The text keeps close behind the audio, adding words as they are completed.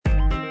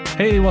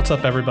Hey, what's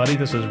up, everybody?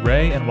 This is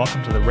Ray, and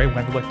welcome to the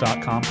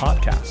RayWenderlich.com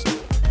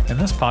podcast. In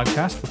this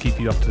podcast, we'll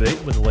keep you up to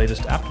date with the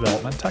latest app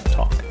development tech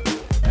talk.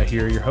 Now,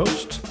 here are your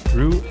hosts,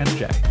 Drew and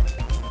Jay.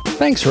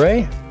 Thanks,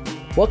 Ray.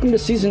 Welcome to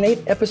Season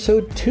 8,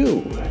 Episode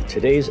 2.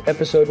 Today's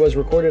episode was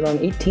recorded on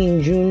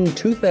 18 June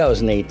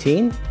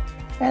 2018,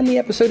 and the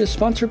episode is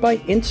sponsored by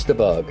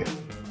Instabug.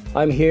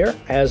 I'm here,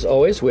 as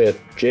always,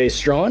 with Jay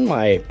Strawn,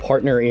 my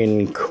partner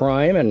in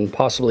crime and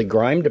possibly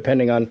grime,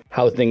 depending on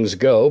how things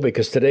go,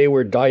 because today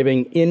we're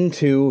diving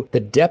into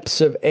the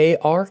depths of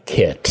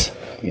ARKit.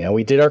 You know,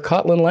 we did our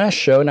Kotlin last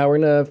show, now we're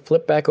going to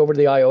flip back over to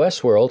the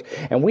iOS world,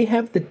 and we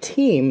have the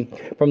team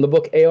from the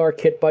book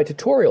ARKit by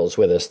Tutorials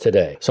with us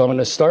today. So I'm going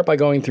to start by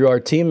going through our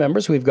team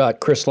members. We've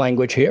got Chris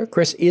Language here.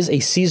 Chris is a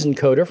seasoned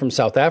coder from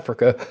South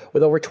Africa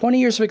with over 20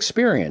 years of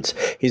experience.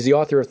 He's the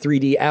author of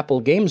 3D Apple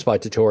Games by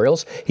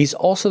Tutorials. He's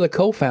also the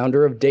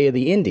co-founder of Day of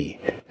the Indie.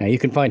 Now, you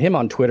can find him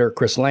on Twitter,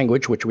 Chris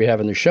Language, which we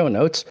have in the show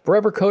notes.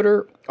 Forever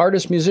coder,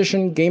 artist,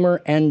 musician,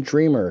 gamer, and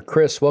dreamer.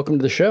 Chris, welcome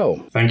to the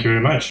show. Thank you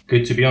very much.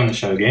 Good to be on the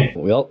show again.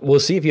 Well, we'll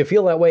see if you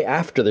feel that way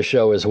after the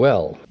show as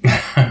well.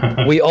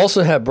 We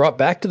also have brought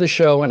back to the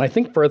show, and I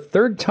think for a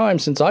third time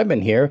since I've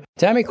been here,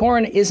 Tammy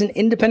Corrin is an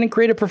independent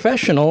creative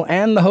professional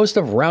and the host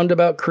of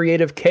Roundabout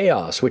Creative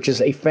Chaos, which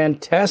is a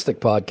fantastic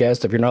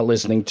podcast. If you're not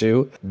listening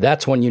to,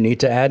 that's one you need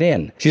to add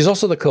in. She's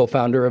also the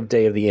co-founder of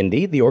Day of the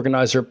Indie, the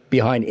organizer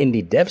behind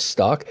Indie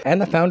DevStock,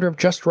 and the founder of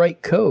Just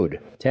Write Code.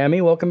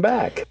 Tammy, welcome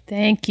back.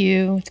 Thank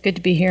you. It's good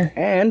to be here.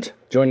 And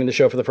joining the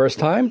show for the first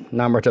time,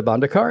 Namrata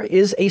Bandekar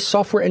is a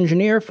software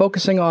engineer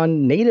focusing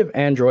on native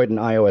Android and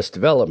iOS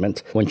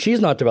development. When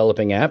she's not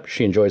developing apps,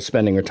 she enjoys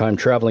spending her time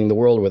traveling the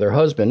world with her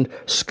husband,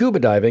 scuba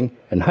diving,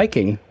 and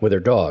hiking with her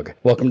dog.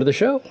 Welcome to the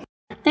show.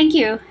 Thank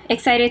you.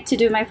 Excited to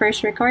do my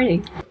first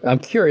recording. I'm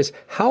curious,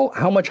 how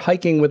much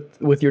hiking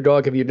with your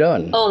dog have you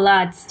done? Oh,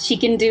 lots. She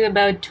can do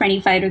about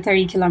 25 to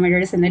 30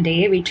 kilometers in a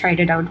day. We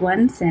tried it out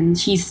once, and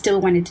she still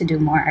wanted to do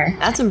more.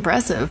 That's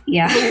impressive.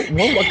 Yeah.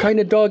 What kind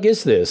of dog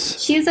is this?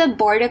 She's a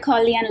Border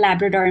Collie and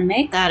Labrador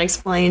mix. That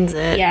explains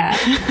it. Yeah.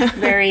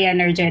 Very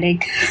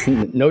energetic.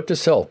 Note to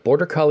self,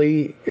 Border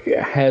Collie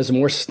has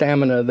more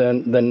stamina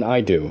than I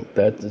do.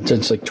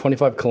 It's like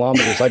 25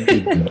 kilometers, I'd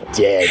be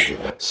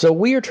dead. So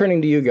we are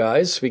turning to you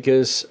guys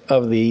because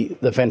of the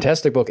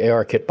fantastic book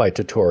ARKit by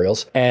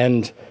Tutorials,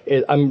 and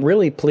I'm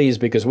really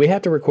pleased because we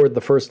had to record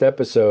the first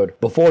episode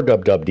before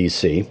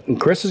WWDC, and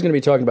Chris is going to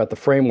be talking about the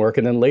framework,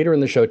 and then later in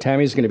the show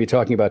Tammy's going to be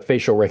talking about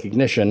facial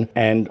recognition,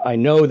 and I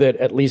know that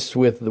at least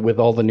with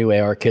all the new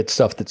ARKit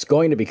stuff that's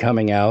going to be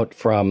coming out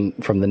from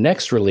the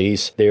next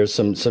release, there's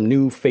some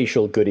new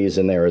facial goodies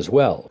in there as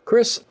well.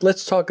 Chris,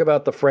 let's talk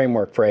about the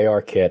framework for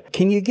ARKit.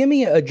 Can you give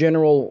me a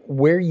general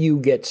where you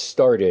get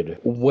started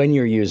when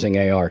you're using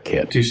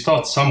ARKit? To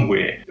start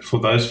somewhere, for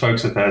those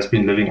folks that has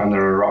been living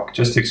under a rock,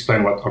 just to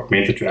explain what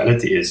augmented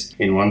reality is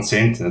in one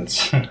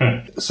sentence.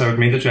 So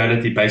augmented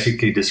reality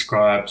basically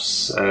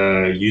describes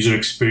a user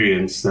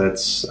experience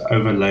that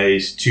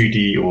overlays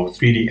 2D or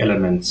 3D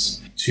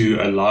elements to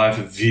a live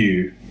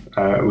view,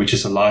 which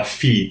is a live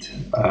feed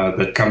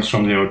that comes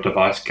from your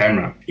device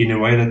camera, in a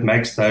way that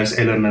makes those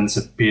elements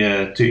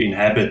appear to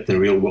inhabit the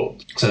real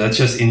world. So that's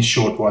just in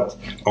short what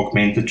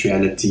augmented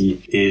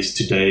reality is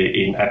today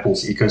in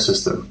Apple's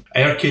ecosystem.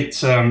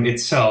 ARKit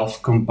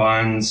itself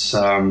combines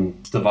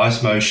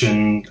device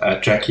motion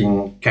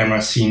tracking,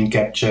 camera scene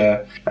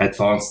capture,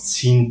 advanced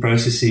scene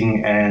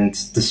processing, and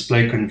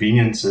display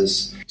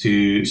conveniences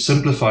to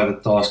simplify the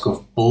task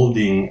of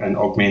building an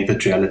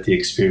augmented reality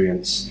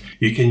experience.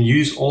 You can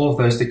use all of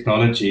those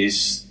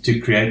technologies to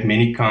create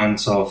many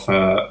kinds of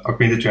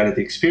augmented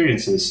reality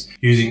experiences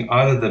using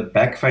either the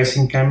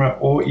back-facing camera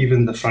or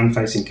even the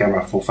front-facing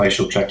camera for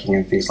facial tracking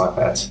and things like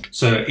that.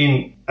 So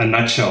in a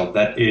nutshell,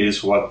 that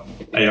is what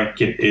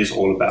ARKit is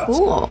all about.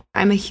 Cool.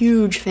 I'm a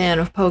huge fan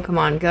of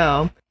Pokemon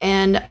Go,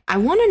 and I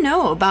want to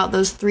know about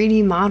those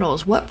 3D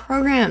models. What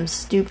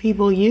programs do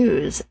people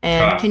use?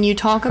 And can you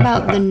talk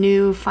about the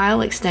new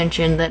file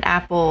extension that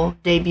Apple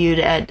debuted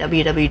at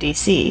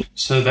WWDC?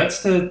 So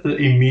that's the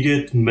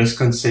immediate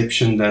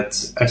misconception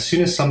that as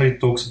soon as somebody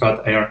talks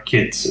about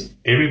ARKit,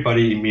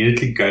 everybody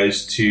immediately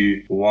goes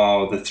to,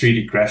 wow, the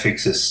 3D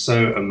graphics is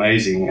so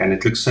amazing and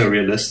it looks so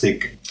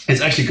realistic. It's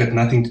actually got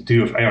nothing to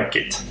do with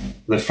ARKit,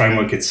 the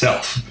framework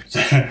itself.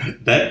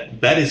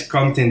 That is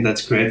content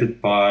that's created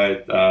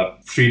by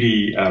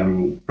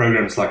 3D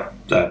programs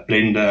like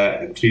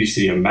Blender and 3D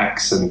Studio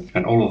Max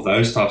and all of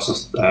those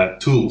types of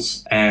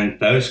tools. And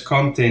those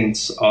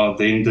contents are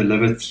then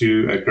delivered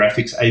through a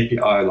graphics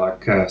API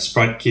like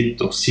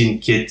SpriteKit or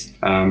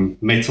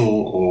SceneKit, Metal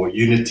or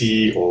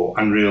Unity or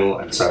Unreal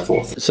and so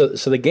forth. So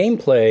the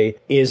gameplay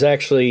is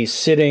actually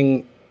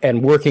sitting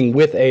and working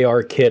with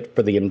ARKit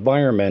for the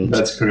environment.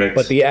 That's correct.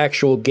 But the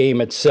actual game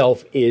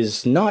itself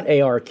is not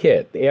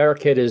ARKit. The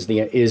ARKit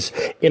is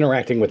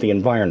interacting with the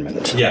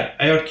environment. Yeah,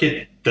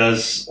 ARKit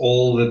does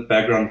all the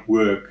background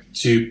work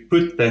to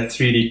put that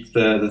 3D,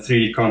 the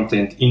 3D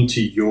content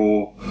into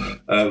your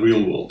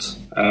real world.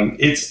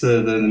 It's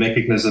the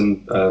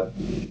mechanism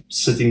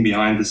sitting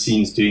behind the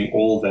scenes doing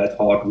all that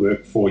hard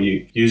work for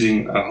you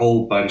using a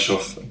whole bunch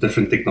of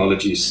different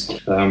technologies.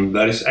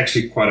 That is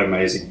actually quite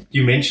amazing.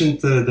 You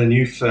mentioned the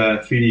new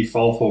 3D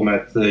file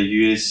format, the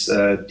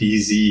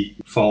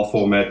USDZ file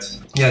format.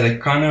 Yeah, they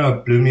kind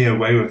of blew me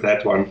away with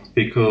that one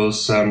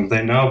because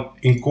they're now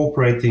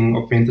incorporating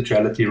augmented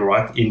reality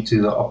right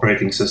into the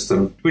operating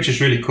system, which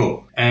is really cool.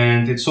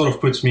 And it sort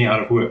of puts me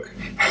out of work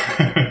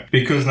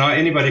because now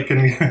anybody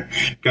can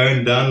go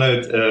and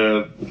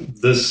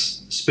download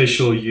this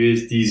special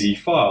USDZ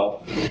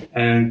file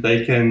and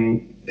they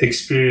can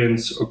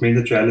experience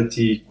augmented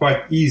reality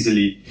quite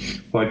easily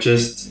by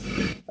just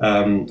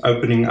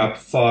opening up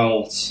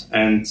files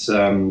and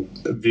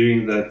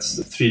viewing that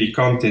 3D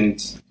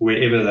content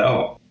wherever they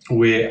are.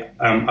 Where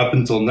up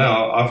until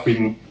now, I've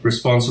been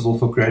responsible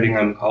for creating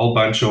a whole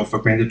bunch of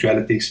augmented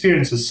reality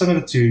experiences similar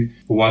to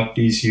what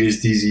these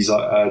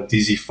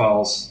DZ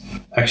files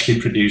actually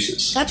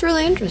produces. That's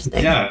really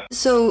interesting. Yeah.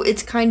 So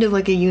it's kind of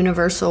like a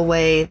universal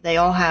way. They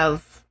all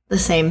have the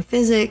same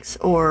physics,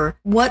 or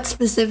what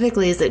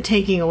specifically is it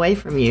taking away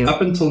from you?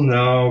 Up until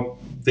now,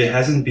 there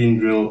hasn't been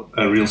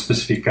a real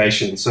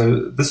specification.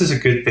 So this is a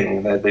good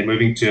thing that they're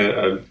moving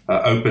to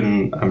an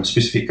open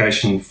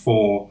specification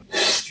for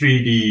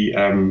 3D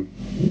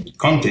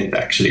content,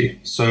 actually.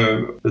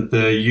 So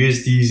the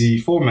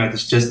USDZ format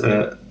is just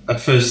a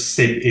first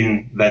step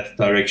in that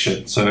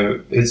direction.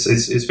 So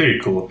it's very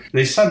cool.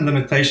 There's some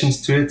limitations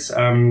to it.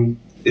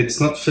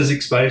 It's not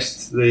physics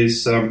based.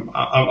 There's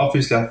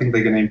obviously I think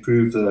they're going to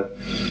improve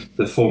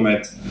the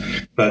format,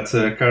 but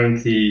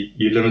currently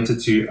you're limited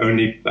to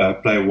only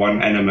play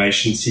one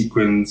animation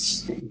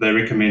sequence. They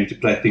recommend to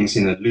play things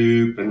in a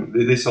loop, and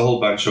there's a whole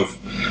bunch of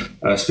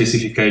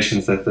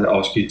specifications that they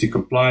ask you to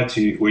comply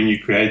to when you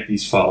create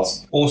these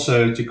files.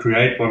 Also, to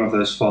create one of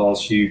those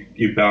files,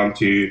 you're bound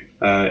to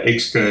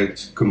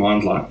Xcode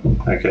command line,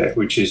 okay,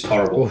 which is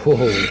horrible.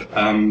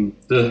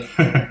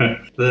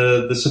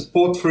 The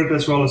support for it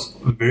as well is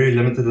very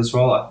limited as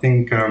well. I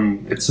think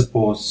it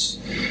supports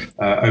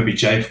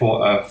OBJ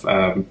file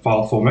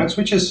formats,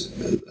 which is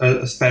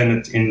a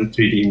standard in the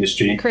 3D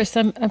industry. Chris,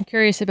 I'm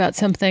curious about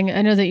something.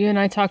 I know that you and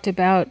I talked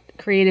about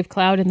Creative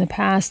Cloud in the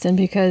past, and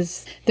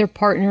because they're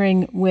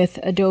partnering with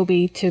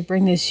Adobe to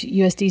bring this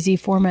USDZ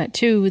format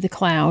to the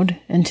cloud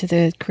and to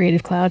the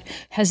Creative Cloud,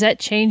 has that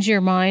changed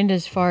your mind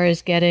as far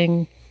as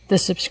getting the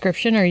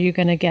subscription? Are you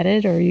going to get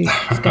it, or are you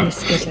just going to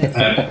skip it?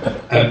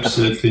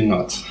 Absolutely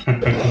not.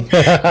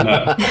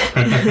 No.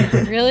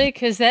 Really?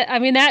 Because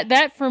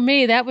that for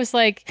me, that was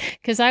like,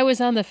 because I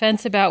was on the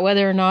fence about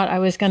whether or not I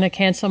was going to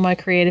cancel my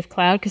Creative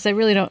Cloud, because I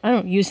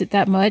don't use it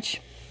that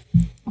much.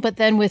 But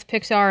then with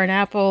Pixar and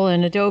Apple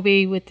and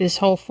Adobe with this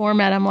whole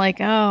format, I'm like,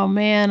 oh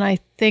man, I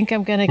think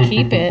I'm going to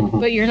keep it.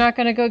 But you're not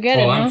going to go get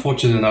it, huh? I'm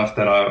fortunate enough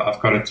that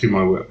I've got it through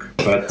my work.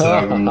 But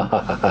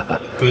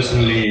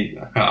personally,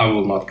 I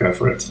will not go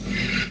for it.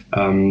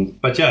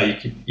 But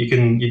yeah, you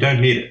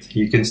don't need it.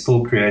 You can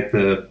still create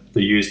the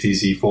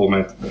USDZ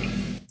format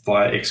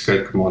via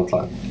Xcode command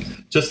line.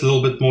 Just a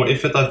little bit more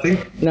effort, I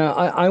think. Now,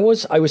 I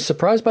was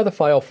surprised by the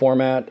file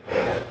format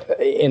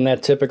in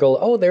that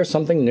typical, there's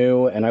something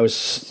new, and I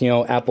was,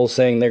 Apple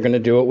saying they're going to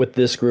do it with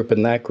this group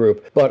and that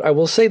group. But I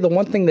will say the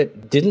one thing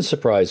that didn't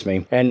surprise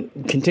me, and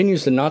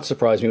continues to not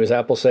surprise me, was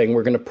Apple saying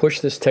we're going to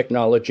push this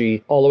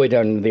technology all the way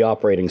down into the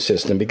operating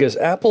system, because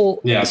Apple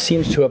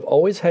seems to have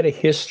always had a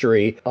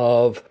history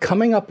of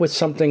coming up with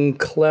something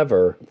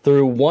clever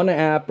through one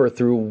app or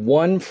through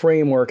one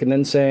framework, and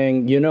then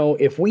saying,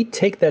 if we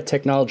take that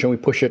technology and we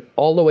push it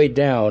all the way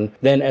down,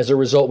 then as a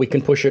result, we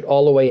can push it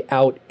all the way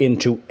out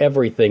into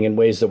everything in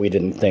ways that we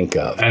didn't think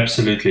of.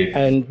 Absolutely.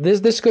 And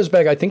this goes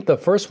back, I think the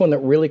first one that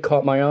really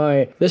caught my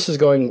eye, this is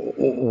going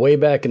way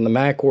back in the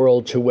Mac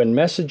world to when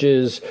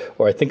Messages,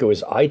 or I think it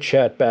was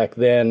iChat back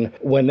then,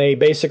 when they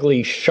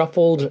basically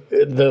shuffled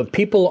the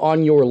people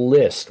on your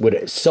list,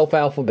 would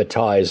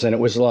self-alphabetize, and it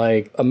was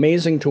like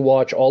amazing to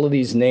watch all of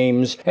these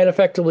names, and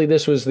effectively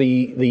this was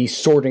the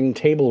sorting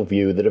table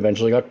view that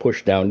eventually got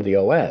pushed down to the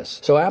OS.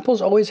 So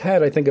Apple's always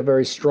had, I think, a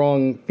very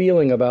strong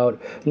feeling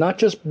about not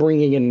just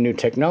bringing in new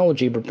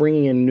technology, but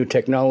bringing in new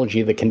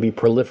technology that can be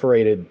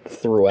proliferated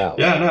throughout.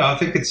 Yeah, no, I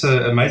think it's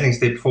an amazing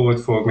step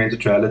forward for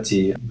augmented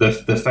reality.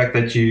 The fact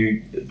that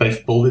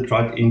they've built it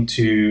right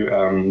into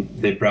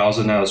their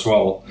browser now as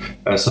well,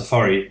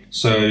 Safari.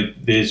 So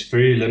there's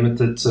very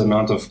limited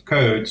amount of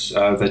code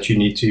that you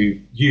need to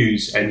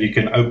use, and you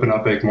can open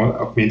up an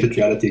augmented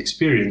reality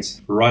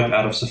experience right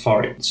out of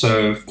Safari.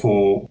 So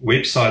for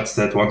websites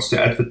that wants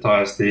to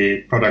advertise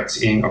their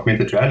products in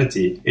augmented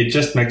reality, it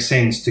just makes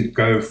sense to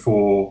go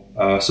for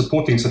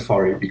supporting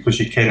Safari, because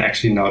you can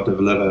actually now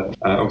deliver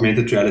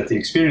augmented reality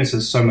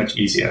experiences so much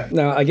easier.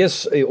 Now, I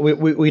guess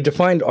we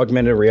defined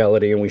augmented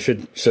reality, and we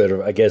should sort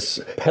of, I guess,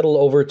 pedal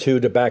over to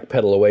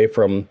backpedal away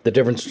from the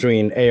difference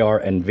between AR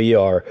and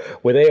VR.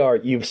 With AR,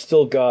 you've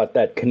still got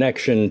that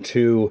connection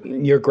to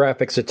your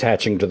graphics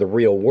attaching to the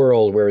real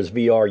world, whereas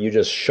VR, you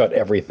just shut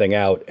everything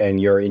out and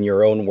you're in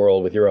your own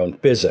world with your own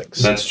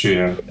physics. That's true,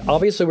 yeah.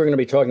 Obviously, we're going to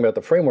be talking about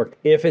the framework.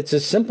 If it's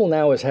as simple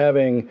now as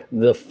having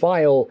the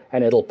file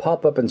and it'll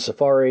pop up in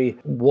Safari,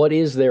 what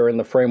is there in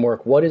the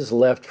framework? What is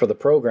left for the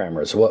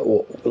programmers?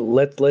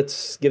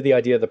 Let's give the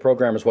idea of the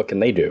programmers, what can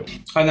they do?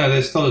 I know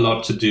there's still a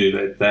lot to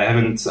do. They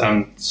haven't,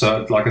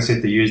 so like I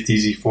said, the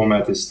USDZ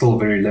format is still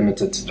very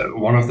limited.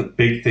 One of the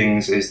big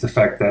things is the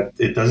fact that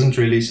it doesn't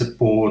really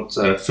support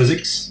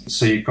physics,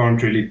 so you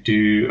can't really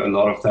do a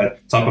lot of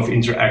that type of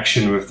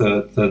interaction with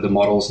the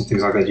models and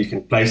things like that. You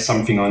can place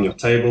something on your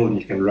table and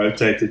you can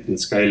rotate it and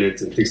scale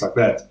it and things like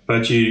that,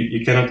 but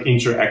you cannot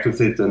interact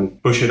with it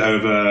and push it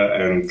over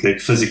and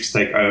let physics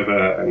take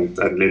over and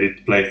let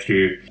it play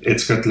through.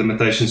 It's got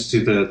limitations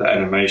to the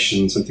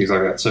animations and things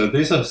like that. So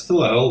there's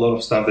still a whole lot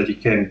of stuff that you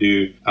can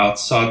do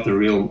outside the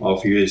realm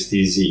of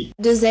USDZ.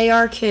 Does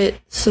ARKit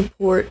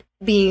support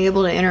being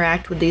able to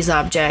interact with these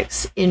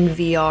objects in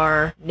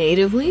VR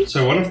natively?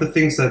 So one of the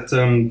things that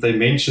they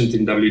mentioned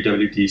in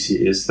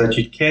WWDC is that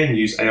you can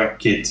use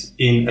ARKit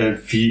in a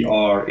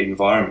VR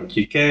environment.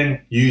 You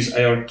can use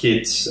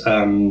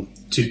ARKit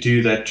to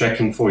do that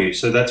tracking for you.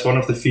 So that's one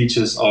of the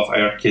features of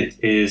ARKit,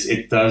 is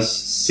it does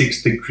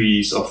 6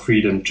 degrees of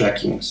freedom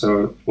tracking.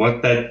 So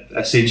what that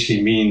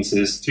essentially means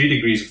is 3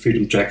 degrees of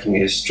freedom tracking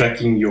is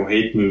tracking your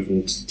head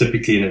movement,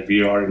 typically in a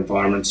VR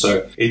environment.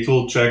 So it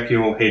will track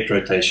your head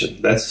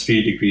rotation. That's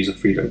 3 degrees of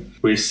freedom.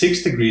 Where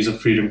 6 degrees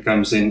of freedom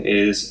comes in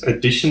is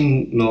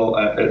addition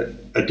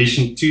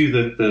to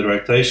the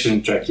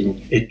rotation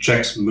tracking, it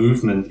tracks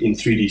movement in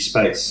 3D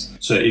space.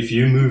 So if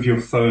you move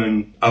your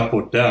phone up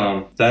or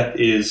down, that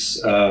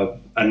is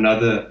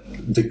another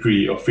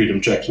degree of freedom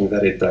tracking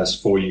that it does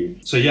for you.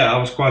 So yeah, I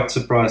was quite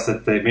surprised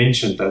that they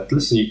mentioned that,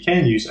 listen, you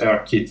can use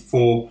ARKit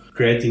for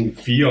creating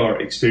VR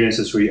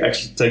experiences where you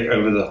actually take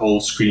over the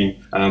whole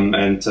screen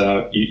and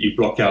you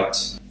block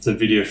out the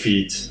video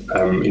feed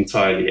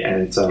entirely,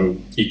 and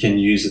you can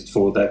use it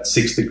for that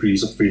 6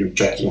 degrees of freedom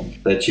tracking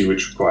that you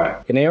would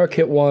require. In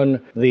ARKit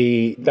 1,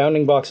 the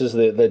bounding boxes,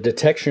 the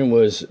detection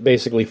was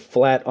basically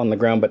flat on the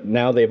ground, but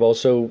now they've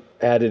also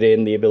added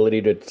in the ability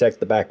to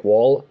detect the back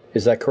wall.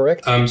 Is that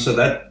correct? So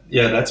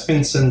that's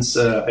been since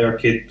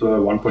ARKit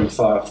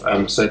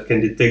 1.5. So it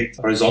can detect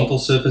horizontal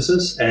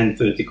surfaces and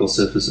vertical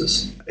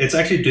surfaces. It's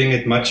actually doing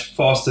it much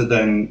faster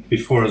than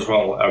before as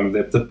well.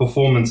 The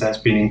performance has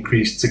been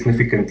increased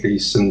significantly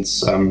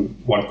since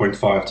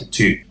 1.5 to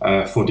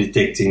 2 for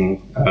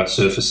detecting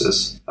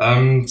surfaces.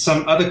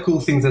 Some other cool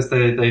things that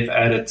they've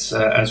added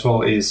as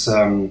well is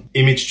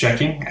image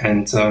tracking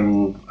and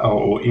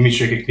or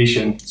image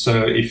recognition.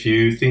 So if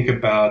you think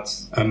about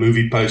a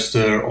movie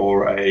poster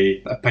or a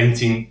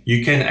painting,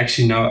 you can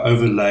actually now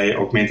overlay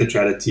augmented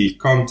reality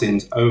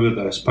content over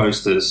those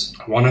posters.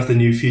 One of the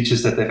new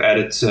features that they've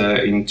added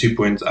in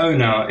 2.0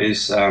 now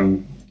is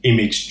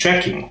image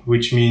tracking,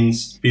 which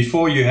means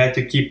before you had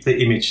to keep the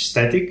image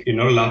static, you're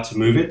not allowed to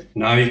move it.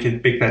 Now you can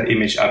pick that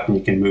image up and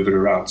you can move it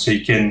around. So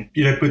you can,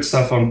 put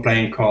stuff on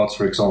playing cards,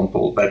 for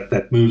example,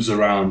 that moves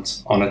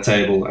around on a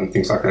table and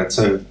things like that.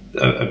 So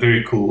a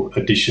very cool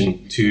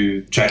addition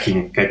to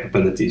tracking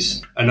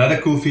capabilities. Another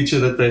cool feature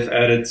that they've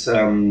added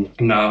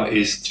now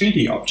is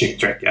 3D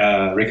object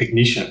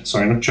recognition.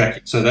 Sorry, not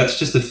tracking. So that's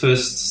just the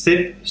first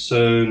step.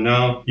 So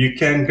now you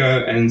can go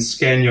and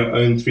scan your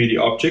own 3D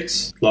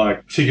objects,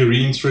 like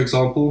figurines, for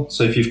example.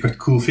 So if you've got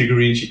cool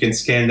figurines, you can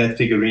scan that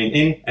figurine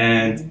in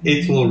and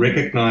it will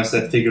recognize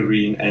that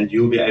figurine and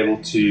you'll be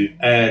able to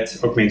add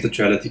augmented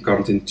reality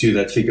content to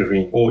that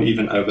figurine or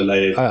even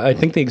overlay it. I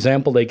think the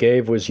example they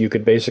gave was you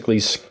could basically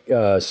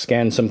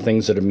scan some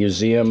things at a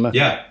museum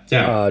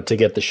to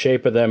get the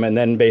shape of them, and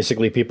then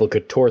basically people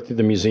could tour through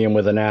the museum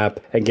with an app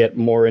and get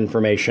more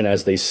information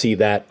as they see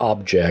that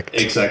object.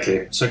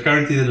 Exactly. So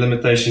currently the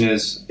limitation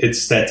is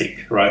it's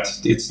static, right?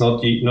 It's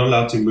not, you're not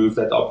allowed to move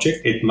that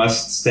object. It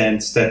must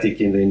stand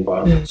static in the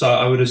environment. So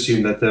I would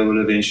assume that they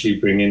will eventually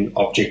bring in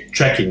object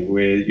tracking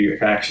where you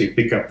can actually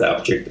pick up the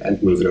object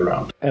and move it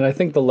around. And I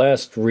think the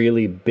last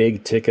really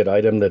big ticket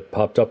item that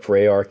popped up for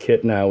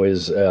ARKit now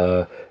is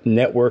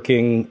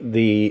networking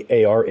the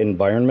AR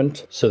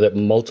environment so that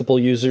multiple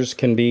users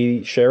can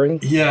be sharing?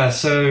 Yeah,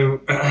 so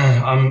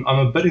I'm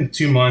a bit in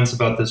two minds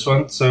about this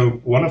one. So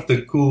one of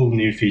the cool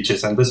new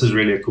features, and this is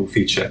really a cool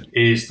feature,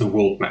 is the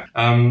world map.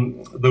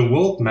 The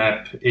world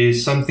map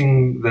is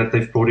something that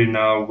they've brought in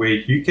now where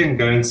you can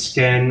go and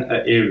scan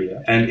an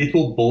area and it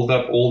will build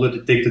up all the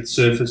detected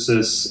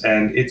surfaces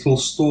and it will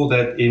store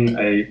that in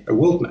a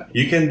world map.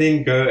 You can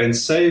then go and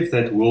save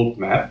that world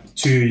map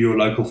to your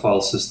local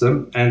file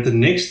system, and the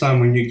next time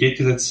when you get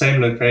to that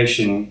same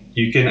location,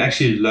 you can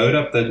actually load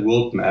up that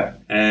world map,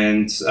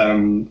 and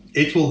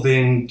it will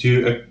then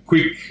do a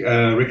quick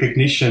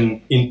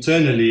recognition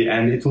internally,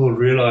 and it will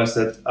realize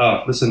that,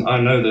 listen, I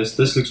know this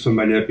looks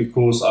familiar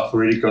because I've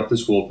already got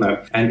this world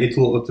map, and it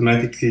will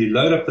automatically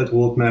load up that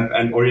world map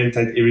and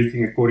orientate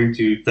everything according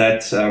to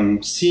that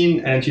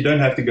scene, and you don't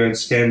have to go and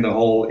scan the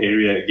whole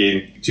area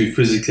again to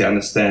physically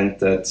understand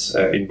that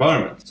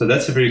environment. So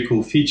that's a very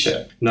cool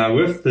feature. Now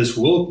with this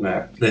world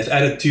map, they've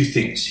added two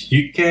things.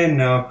 You can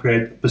now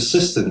create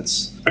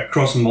persistence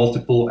across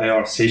multiple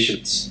AR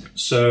sessions.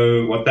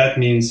 So what that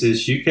means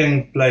is you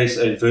can place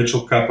a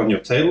virtual cup on your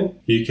table.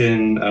 You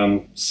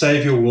can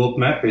save your world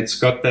map. It's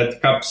got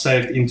that cup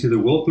saved into the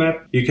world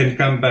map. You can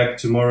come back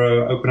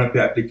tomorrow, open up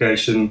your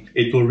application.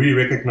 It will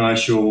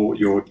re-recognize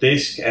your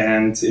desk,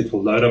 and it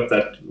will load up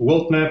that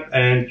world map,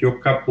 and your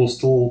cup will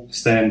still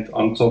stand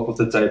on top of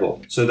the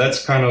table. So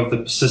that's kind of the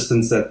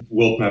persistence that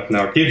world map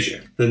now gives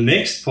you. The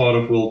next part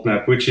of world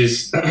map, which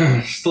is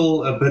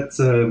still a bit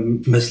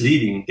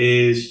misleading,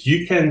 is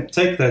you can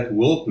take that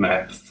world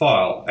map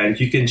file and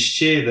you can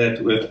share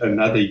that with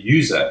another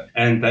user,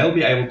 and they'll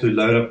be able to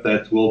load up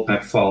that world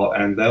map file,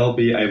 and they'll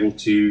be able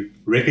to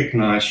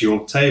recognize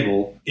your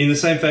table in the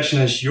same fashion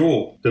as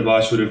your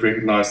device would have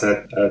recognized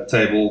that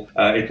table.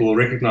 It will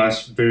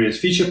recognize various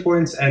feature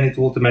points, and it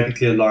will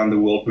automatically align the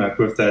world map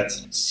with that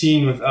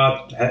scene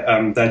without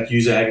that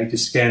user having to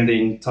scan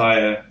the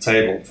entire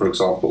table, for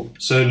example.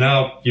 So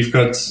now you've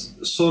got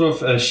sort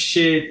of a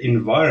shared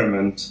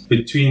environment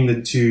between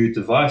the two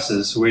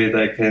devices where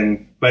they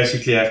can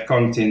basically have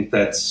content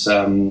that's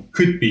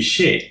could be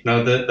shared.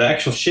 Now, the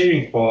actual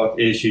sharing part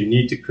is you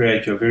need to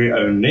create your very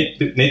own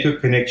network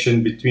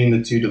connection between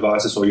the two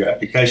devices, or your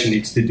application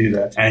needs to do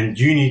that. And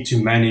you need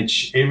to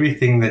manage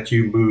everything that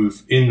you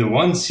move in the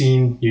one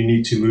scene. You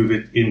need to move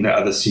it in the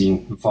other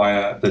scene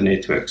via the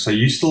network. So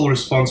you're still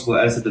responsible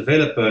as a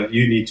developer.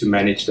 You need to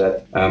manage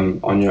that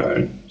on your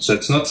own. So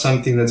it's not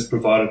something that's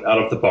provided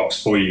out of the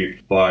box for you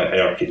by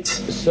ARKit.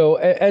 So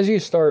as you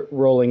start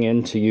rolling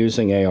into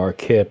using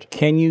ARKit,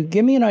 can you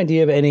give me an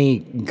idea of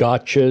any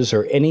gotchas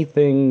or any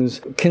things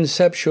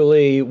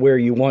conceptually where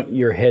you want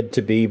your head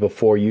to be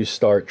before you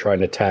start trying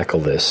to tackle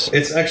this?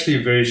 It's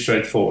actually very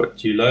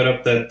straightforward. You load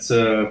up that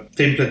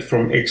template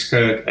from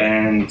Xcode,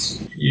 and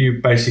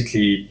you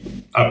basically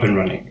up and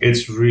running.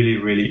 It's really,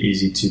 really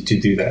easy to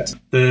do that.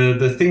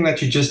 The thing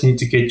that you just need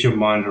to get your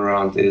mind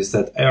around is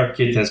that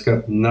ARKit has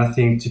got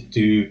nothing to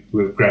do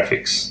with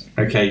graphics.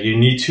 Okay, you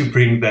need to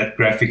bring that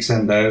graphics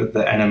and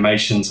the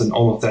animations and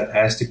all of that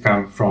has to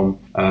come from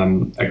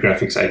a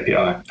graphics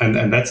API.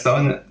 And that's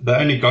the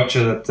only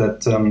gotcha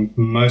that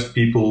most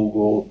people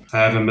will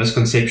have a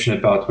misconception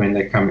about when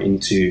they come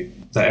into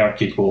the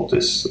ARKit world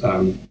is,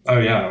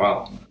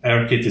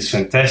 ARKit is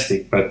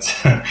fantastic, but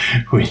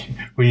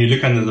when you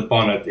look under the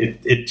bonnet,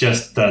 it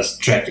just does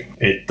tracking.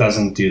 It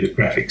doesn't do the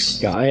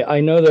graphics. Yeah, I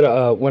know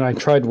that when I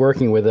tried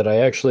working with it, I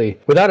actually,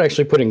 without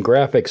actually putting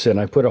graphics in,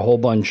 I put a whole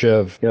bunch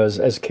of,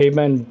 as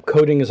caveman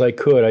coding as I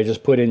could, I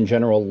just put in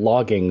general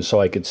logging so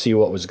I could see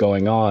what was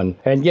going on.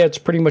 And yeah, it's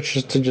pretty much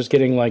just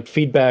getting like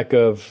feedback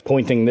of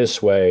pointing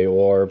this way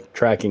or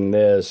tracking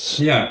this.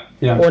 Yeah.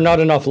 Or not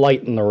enough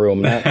light in the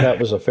room. That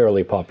was a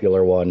fairly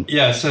popular one.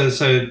 Yeah,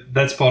 so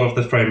that's part of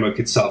the framework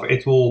itself.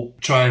 It will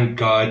try and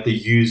guide the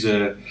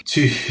user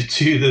to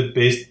the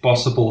best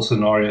possible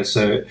scenario.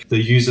 So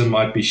the user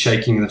might be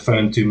shaking the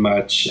phone too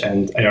much,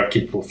 and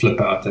ARKit will flip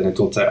out and it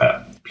will say,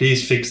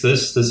 please fix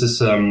this. This is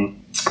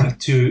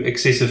too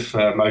excessive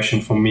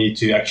motion for me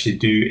to actually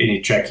do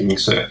any tracking.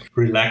 So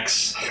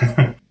relax,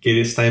 get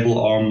a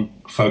stable arm,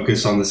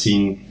 focus on the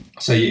scene.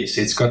 So yes,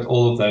 it's got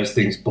all of those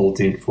things built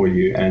in for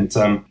you. And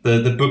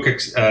the book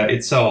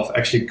itself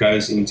actually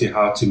goes into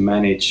how to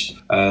manage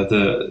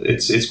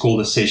it's called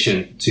a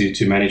session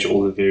to manage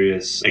all the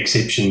various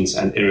exceptions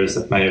and errors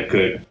that may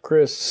occur.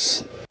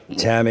 Chris,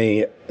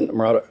 Tammy,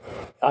 Murata,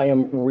 I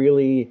am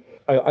really...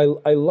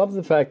 I love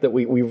the fact that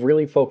we've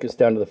really focused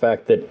down to the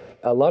fact that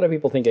a lot of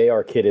people think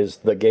ARKit is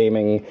the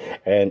gaming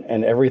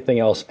and everything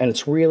else, and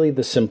it's really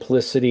the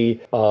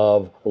simplicity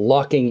of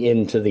locking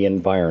into the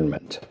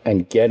environment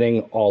and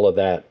getting all of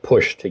that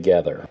pushed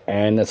together.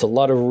 And that's a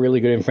lot of really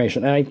good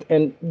information.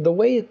 And the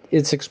way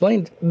it's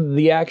explained,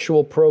 the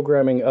actual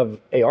programming of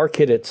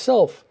ARKit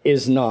itself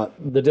is not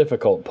the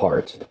difficult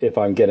part, if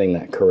I'm getting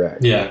that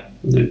correct. Yeah,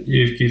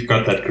 you've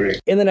got that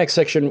correct. In the next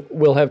section,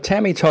 we'll have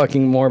Tammy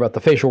talking more about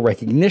the facial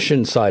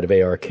recognition side of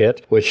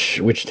ARKit,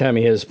 which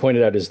Tammy has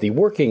pointed out is the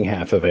working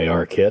half of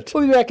ARKit.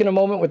 We'll be back in a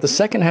moment with the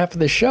second half of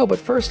the show, but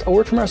first, a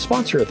word from our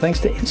sponsor, thanks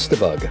to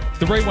Instabug.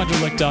 The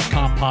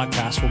RayWenderlich.com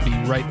podcast will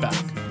be right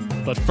back.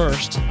 But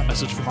first, a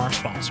message from our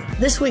sponsor.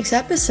 This week's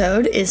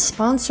episode is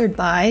sponsored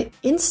by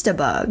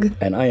Instabug.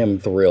 And I am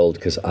thrilled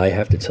because I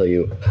have to tell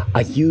you,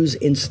 I use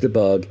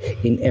Instabug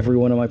in every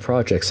one of my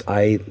projects.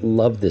 I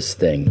love this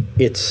thing.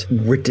 It's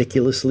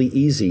ridiculously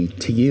easy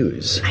to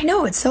use. I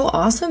know, it's so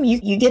awesome.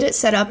 You get it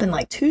set up in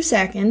like 2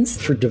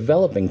 seconds. For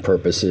developing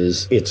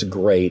purposes, it's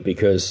great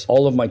because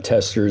all of my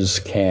testers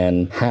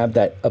can have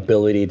that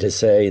ability to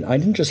say, I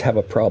didn't just have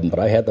a problem, but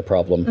I had the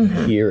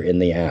problem here in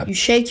the app. You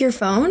shake your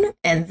phone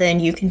and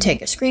then you can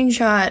take a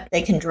screenshot.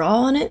 They can draw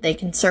on it. They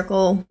can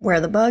circle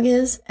where the bug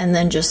is and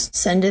then just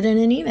send it in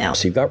an email.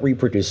 So you've got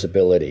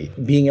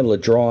reproducibility, being able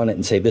to draw on it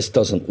and say, this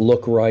doesn't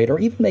look right, or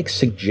even make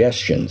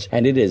suggestions.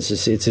 And it's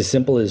as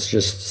simple as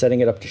just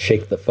setting it up to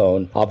shake the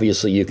phone.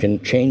 Obviously, you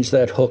can change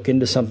that hook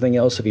into something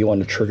else if you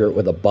want to trigger it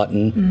with a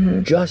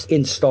button. Just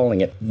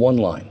installing it, one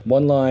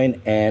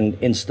line, and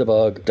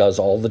Instabug does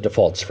all the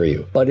defaults for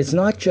you. But it's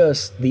not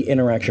just the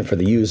interaction for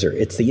the user,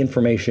 it's the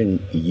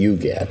information you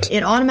get.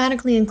 It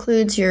automatically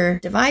includes your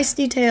device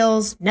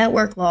details,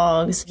 network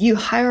logs, view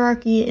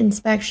hierarchy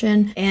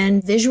inspection,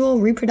 and visual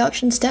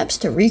reproduction steps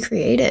to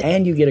recreate it.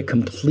 And you get a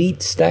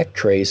complete stack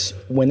trace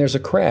when there's a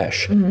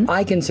crash.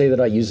 I can say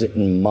that I use it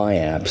in my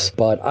apps,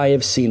 but I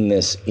have seen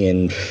this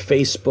in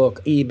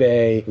Facebook,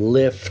 eBay,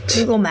 Lyft.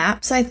 Google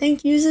Maps, I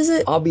think, uses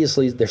it.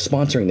 Obviously, they're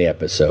sponsoring the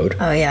episode.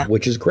 Oh, yeah.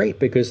 Which is great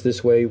because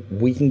this way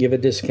we can give a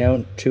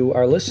discount to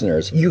our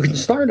listeners. You can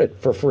start it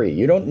for free.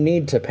 You don't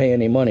need to pay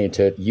any money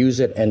to use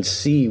it and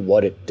see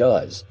what it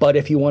does. But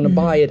if you want to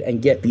buy it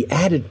and get the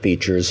added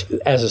features,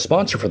 as a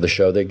sponsor for the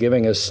show, they're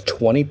giving us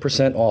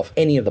 20% off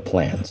any of the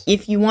plans.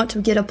 If you want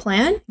to get a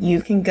plan,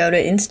 you can go to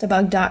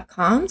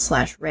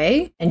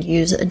instabug.com/Ray and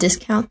use a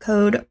discount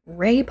code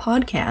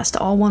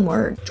RayPodcast, all one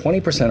word.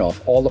 20%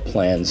 off all the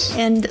plans.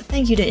 And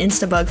thank you to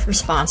Instabug for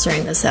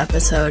sponsoring this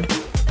episode.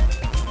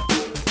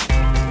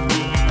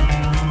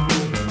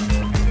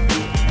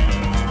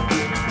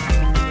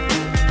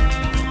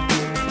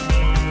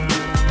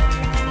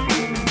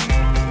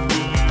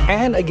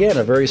 And again,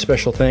 a very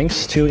special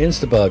thanks to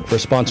Instabug for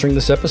sponsoring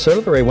this episode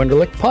of the Ray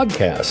Wenderlich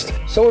podcast.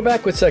 So we're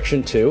back with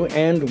section 2,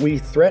 and we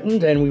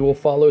threatened and we will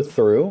follow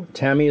through.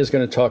 Tammy is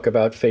going to talk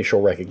about facial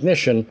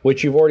recognition,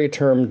 which you've already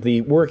termed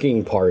the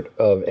working part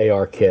of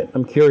ARKit.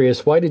 I'm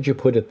curious, why did you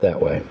put it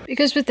that way?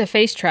 Because with the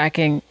face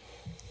tracking,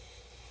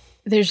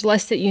 there's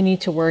less that you need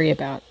to worry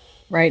about,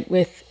 right?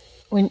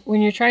 When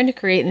you're trying to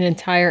create an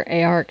entire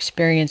AR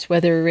experience,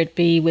 whether it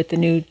be with the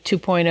new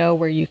 2.0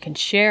 where you can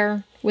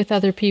share with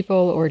other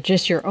people or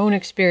just your own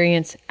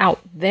experience out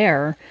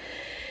there,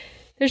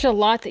 there's a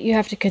lot that you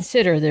have to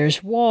consider.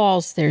 There's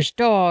walls, there's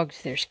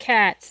dogs, there's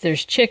cats,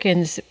 there's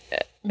chickens.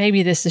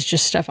 Maybe this is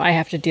just stuff I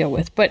have to deal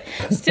with, but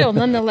still,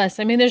 nonetheless,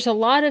 I mean, there's a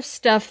lot of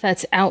stuff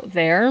that's out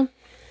there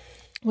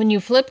when you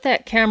flip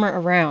that camera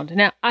around.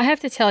 Now, I have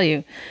to tell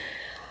you,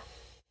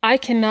 I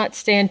cannot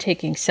stand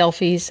taking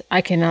selfies.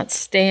 I cannot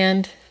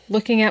stand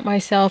looking at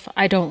myself.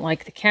 I don't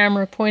like the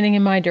camera pointing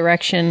in my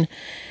direction.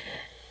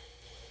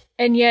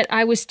 And yet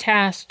I was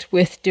tasked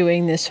with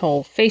doing this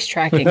whole face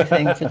tracking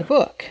thing for the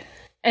book.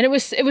 And it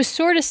was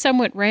sort of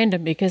somewhat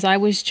random because I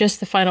was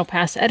just the final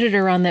pass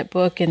editor on that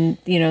book. And,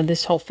 you know,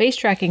 this whole face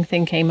tracking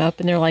thing came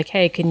up and they're like,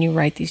 hey, can you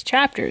write these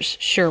chapters?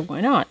 Sure,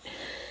 why not?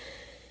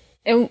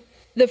 And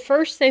the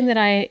first thing that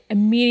I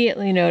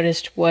immediately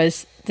noticed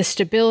was the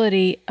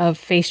stability of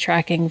face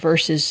tracking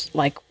versus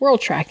like world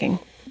tracking.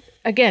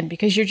 Again,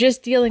 because you're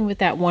just dealing with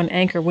that one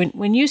anchor.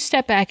 When you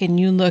step back and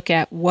you look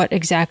at what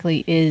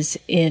exactly is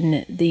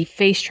in the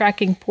face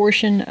tracking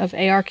portion of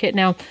ARKit.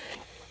 Now,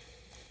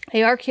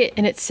 ARKit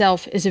in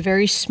itself is a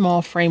very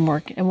small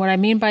framework. And what I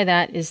mean by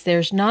that is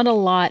there's not a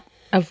lot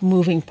of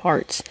moving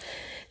parts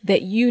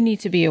that you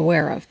need to be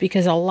aware of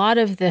because a lot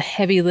of the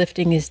heavy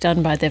lifting is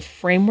done by the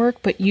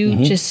framework, but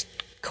you just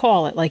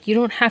call it. Like, you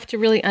don't have to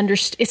really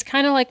understand. It's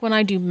kind of like when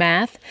I do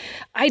math.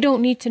 I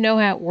don't need to know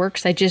how it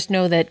works. I just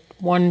know that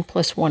 1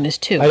 + 1 is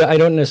 2. I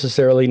don't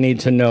necessarily need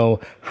to know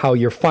how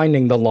you're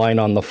finding the line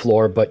on the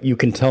floor, but you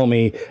can tell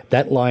me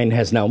that line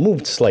has now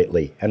moved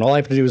slightly, and all I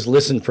have to do is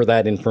listen for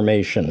that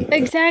information.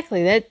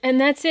 Exactly.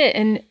 That's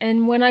it.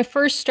 And when I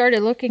first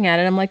started looking at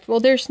it, I'm like, well,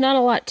 there's not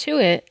a lot to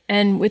it.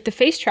 And with the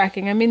face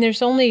tracking, I mean,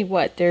 there's only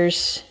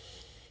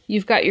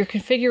you've got your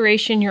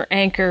configuration, your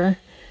anchor,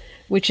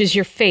 which is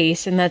your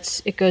face, and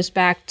it goes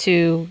back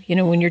to, you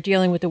know, when you're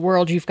dealing with the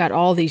world, you've got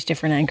all these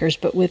different anchors,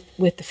 but with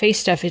the face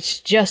stuff, it's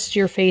just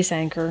your face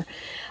anchor.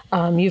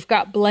 You've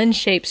got blend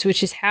shapes,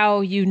 which is how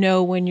you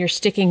know when you're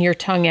sticking your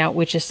tongue out,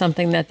 which is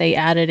something that they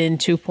added in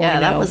 2.0. Yeah,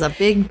 that was a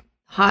big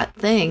hot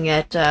thing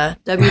at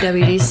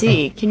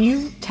WWDC. Can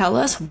you tell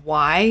us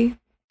why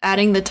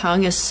adding the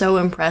tongue is so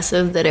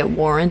impressive that it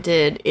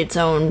warranted its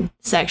own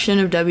section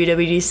of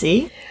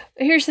WWDC?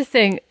 Here's the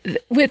thing.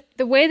 With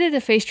the way that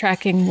the face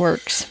tracking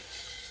works,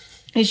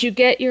 is you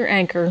get your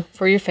anchor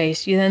for your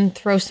face, you then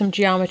throw some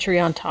geometry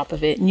on top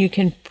of it, and you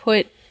can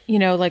put, you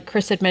know, like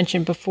Chris had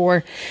mentioned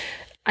before,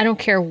 I don't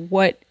care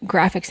what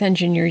graphics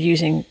engine you're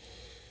using.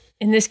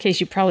 In this case,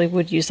 you probably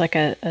would use like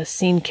a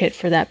scene kit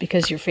for that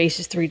because your face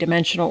is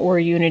 3-dimensional or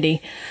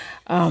Unity.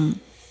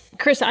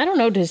 Chris, I don't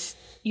know, does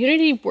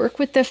Unity work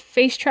with the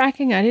face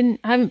tracking? I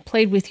haven't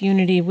played with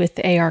Unity with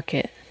the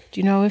ARKit. Do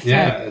you know if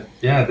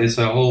there's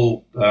a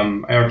whole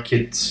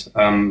ARKit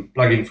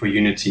plugin for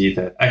Unity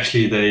that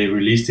actually they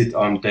released it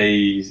on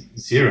day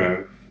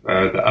 0,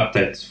 the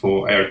update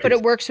for ARKit. But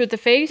it works with the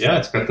face? Yeah,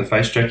 it's got the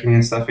face tracking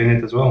and stuff in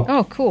it as well.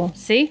 Oh, cool.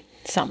 See?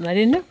 Something I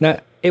didn't know. Now,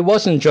 it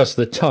wasn't just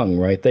the tongue,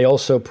 right? They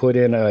also put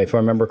in, if I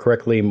remember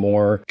correctly,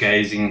 more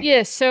gazing.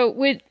 Yeah, so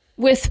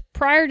with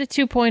prior to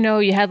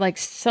 2.0, you had like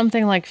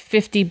something like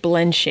 50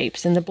 blend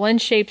shapes. And the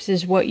blend shapes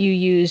is what you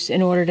use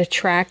in order to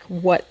track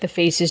what the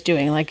face is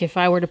doing. Like if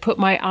I were to put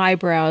my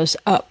eyebrows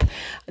up,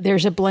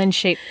 there's a blend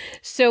shape.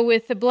 So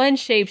with the blend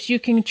shapes, you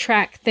can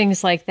track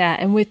things like that.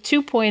 And with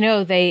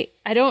 2.0,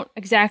 I don't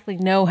exactly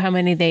know how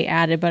many they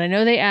added, but I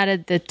know they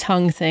added the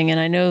tongue thing. And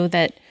I know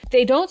that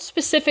they don't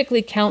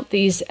specifically count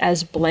these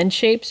as blend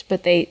shapes,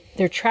 but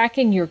they're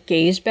tracking your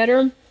gaze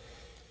better.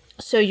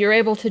 So you're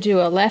able to do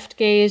a left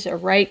gaze, a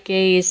right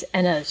gaze,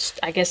 and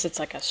I guess it's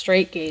like a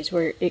straight gaze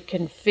where it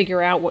can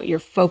figure out what you're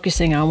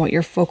focusing on, what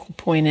your focal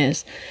point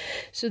is.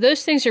 So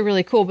those things are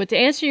really cool. But to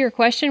answer your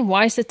question,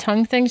 why is the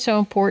tongue thing so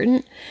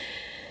important?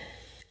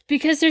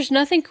 Because there's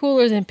nothing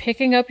cooler than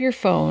picking up your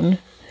phone,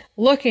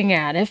 looking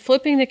at it,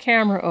 flipping the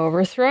camera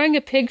over, throwing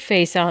a pig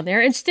face on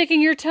there, and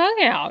sticking your tongue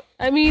out.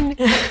 I mean,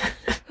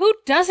 who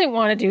doesn't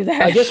want to do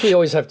that? I guess we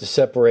always have to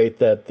separate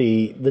that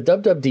the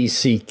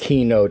WWDC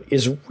keynote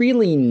is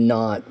really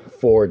not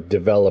for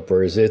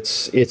developers.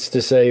 It's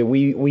to say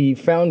we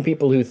found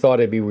people who thought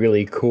it'd be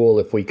really cool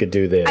if we could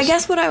do this. I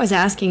guess what I was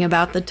asking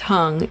about the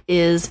tongue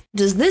is,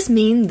 does this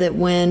mean that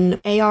when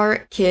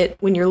ARKit,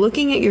 when you're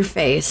looking at your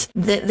face,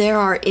 that there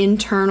are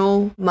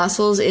internal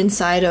muscles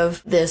inside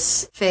of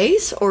this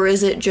face, or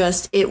is it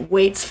just it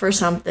waits for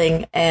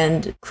something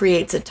and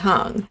creates a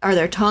tongue? Are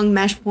there tongue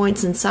mesh points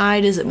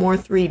inside? Is it more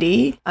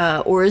 3D,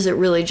 or is it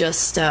really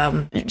just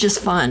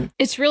fun?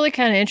 It's really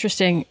kind of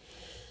interesting.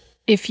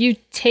 If you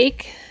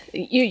take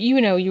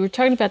you were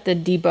talking about the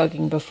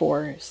debugging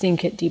before,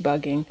 SceneKit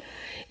debugging.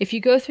 If you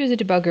go through the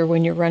debugger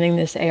when you're running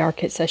this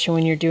ARKit session,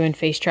 when you're doing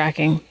face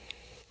tracking,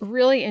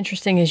 really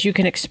interesting is you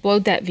can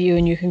explode that view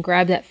and you can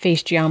grab that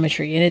face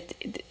geometry.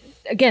 And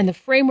again, the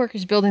framework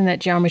is building that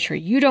geometry.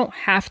 You don't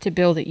have to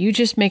build it. You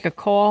just make a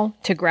call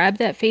to grab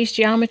that face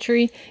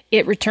geometry.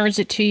 It returns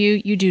it to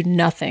you. You do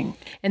nothing.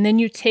 And then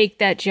you take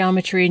that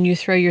geometry and you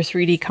throw your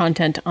 3D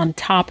content on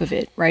top of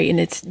it, right? And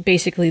it's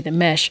basically the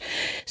mesh.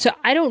 So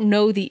I don't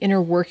know the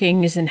inner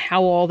workings and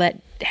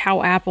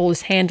how Apple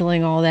is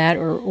handling all that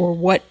or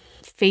what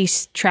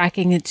face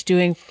tracking it's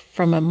doing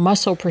from a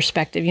muscle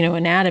perspective,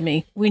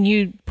 anatomy. When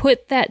you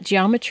put that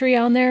geometry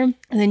on there and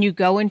then you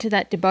go into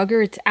that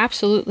debugger, it's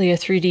absolutely a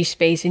 3D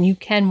space and you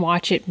can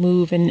watch it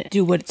move and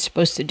do what it's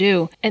supposed to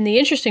do. And the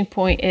interesting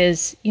point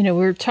is,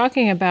 we're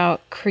talking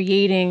about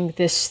creating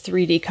this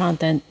 3D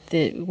content,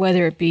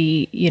 whether it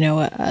be,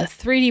 a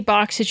 3D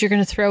box that you're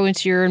going to throw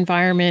into your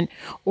environment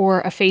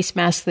or a face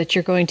mask that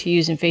you're going to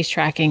use in face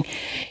tracking.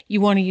 You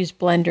want to use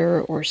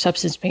Blender or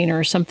Substance Painter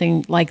or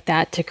something like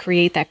that to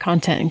create that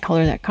content and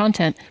color that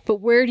content. But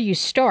where do you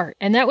start?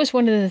 And that was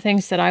one of the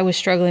things that I was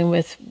struggling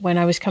with when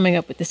I was coming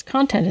up with this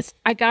content. Is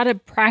I got to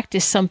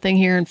practice something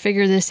here and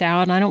figure this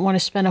out. And I don't want to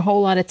spend a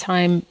whole lot of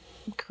time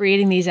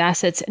creating these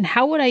assets. And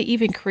how would I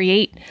even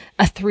create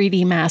a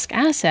 3D mask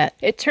asset?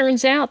 It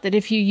turns out that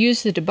if you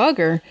use the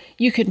debugger,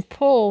 you can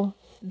pull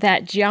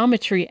that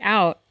geometry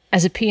out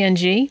as a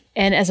PNG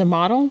and as a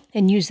model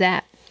and use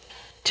that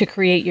to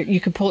create you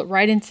can pull it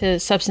right into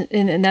Substance,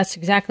 and that's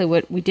exactly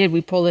what we did.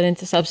 We pulled it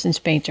into Substance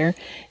Painter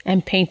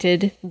and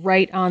painted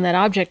right on that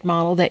object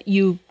model that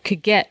you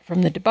could get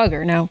from the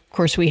debugger. Now, of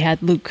course, we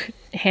had Luke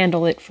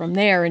handle it from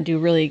there and do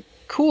really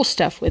cool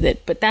stuff with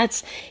it. But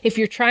that's, if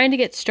you're trying to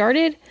get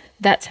started,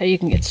 that's how you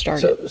can get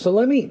started. So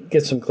let me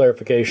get some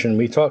clarification.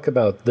 We talk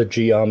about the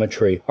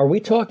geometry. Are we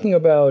talking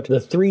about the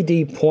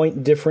 3D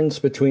point difference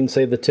between,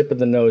 say, the tip of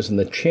the nose and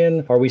the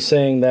chin? Are we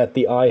saying that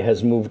the eye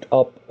has moved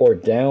up or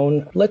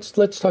down? Let's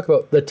talk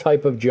about the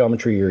type of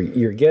geometry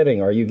you're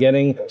getting. Are you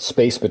getting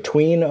space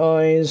between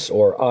eyes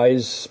or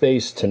eyes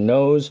space to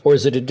nose? Or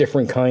is it a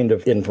different kind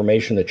of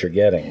information that you're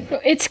getting?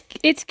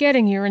 It's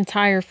getting your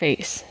entire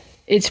face.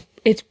 It's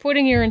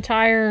putting your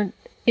entire...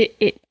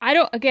 I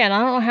don't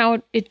know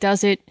how it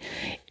does it.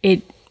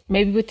 It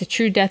maybe with the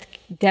true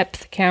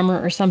depth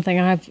camera or something.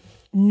 I have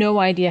no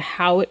idea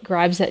how it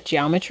grabs that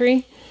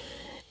geometry.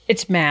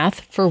 It's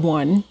math for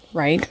one,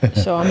 right?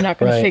 So I'm not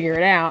going to figure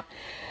it out.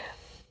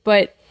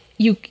 But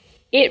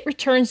it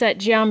returns that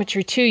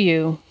geometry to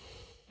you,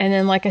 and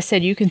then, like I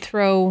said, you can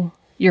throw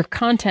your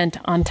content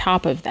on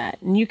top of that,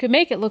 and you can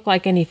make it look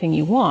like anything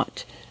you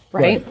want,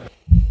 right?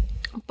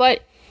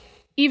 But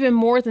even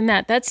more than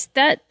that,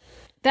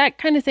 that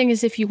kind of thing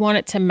is if you want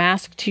it to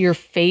mask to your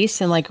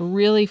face and like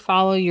really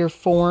follow your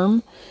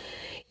form,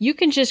 you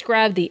can just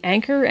grab the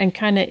anchor and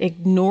kind of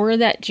ignore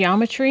that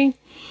geometry.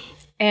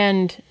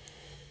 And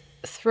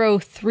throw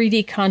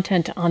 3D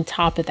content on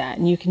top of that,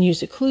 and you can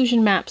use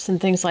occlusion maps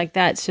and things like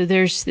that. So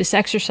there's this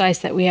exercise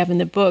that we have in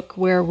the book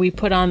where we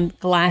put on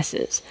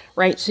glasses,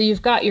 right? So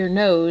you've got your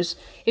nose.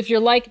 If you're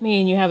like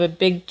me and you have a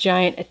big,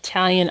 giant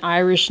Italian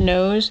Irish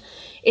nose,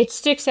 it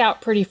sticks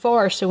out pretty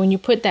far. So when you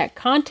put that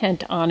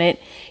content on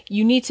it,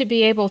 you need to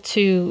be able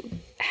to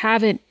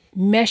have it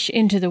mesh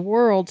into the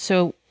world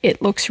so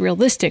it looks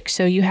realistic.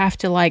 So you have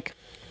to like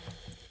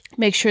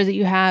make sure that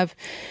you have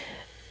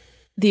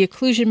the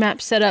occlusion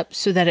map set up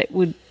so that it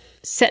would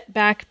set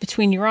back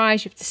between your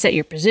eyes. You have to set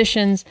your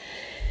positions.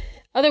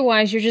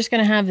 Otherwise, you're just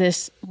going to have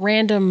this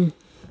random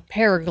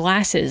pair of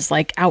glasses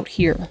like out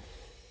here.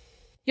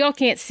 Y'all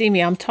can't see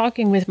me. I'm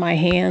talking with my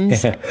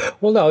hands.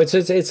 Well, no, it's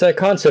a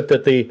concept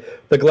that the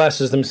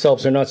glasses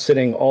themselves are not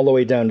sitting all the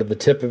way down to the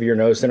tip of your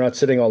nose. They're not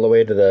sitting all the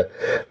way to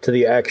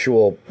the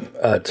actual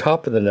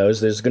top of the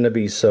nose. There's going to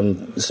be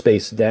some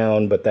space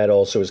down, but that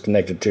also is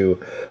connected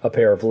to a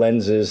pair of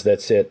lenses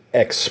that sit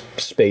X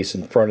space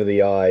in front of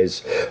the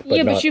eyes,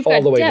 but not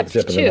all the way to the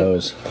tip of the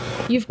nose.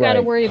 You've got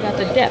to worry about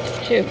the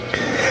depth too.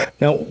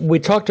 Now, we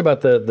talked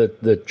about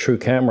the true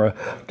camera.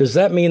 Does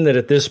that mean that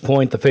at this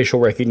point the facial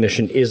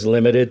recognition is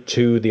limited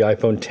to the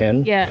iPhone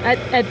 10? Yeah,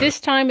 at this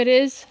time it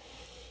is.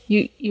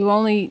 You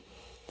only,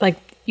 like,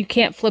 you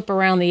can't flip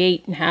around the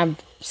 8 and have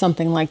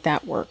something like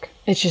that work.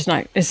 It's just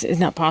not, it's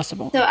not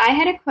possible. So I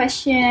had a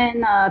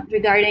question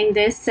regarding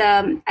this.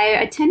 I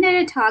attended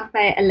a talk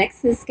by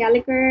Alexis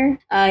Gallagher.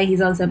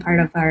 He's also part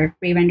of our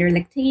Ray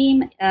Wenderlich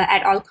team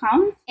at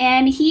Allcom.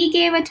 And he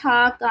gave a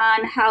talk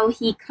on how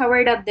he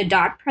covered up the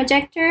dot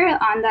projector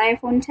on the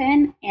iPhone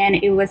 10, and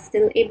it was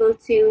still able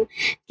to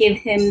give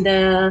him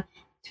the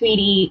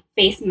 3D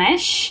face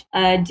mesh.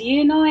 Do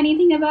you know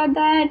anything about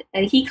that?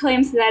 He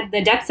claims that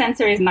the depth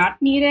sensor is not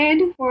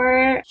needed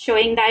for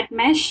showing that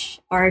mesh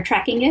or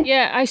tracking it.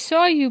 Yeah, I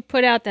saw you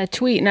put out that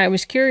tweet, and I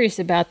was curious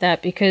about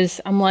that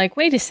because I'm like,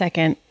 wait a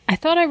second. I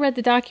thought I read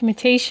the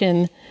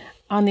documentation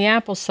on the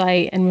Apple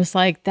site and was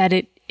like that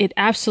it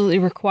absolutely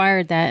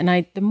required that.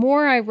 And the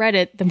more I read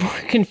it, the more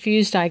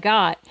confused I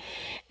got.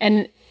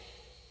 And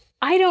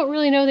I don't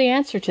really know the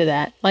answer to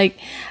that. Like,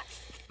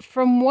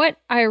 from what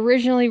I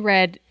originally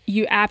read,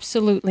 you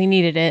absolutely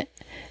needed it.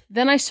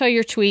 Then I saw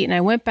your tweet and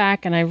I went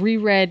back and I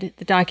reread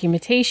the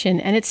documentation,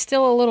 and it's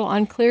still a little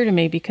unclear to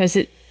me because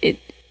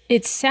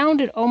it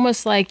sounded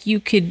almost like you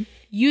could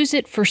use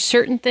it for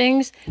certain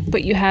things,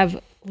 but you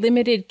have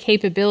limited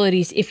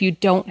capabilities if you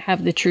don't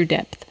have the true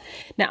depth.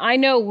 Now, I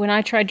know when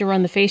I tried to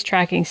run the face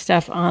tracking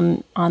stuff on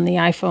the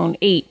iPhone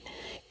 8,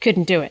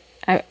 couldn't do it.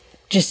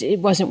 It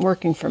wasn't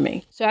working for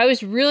me. So I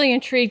was really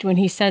intrigued when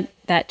he sent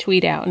that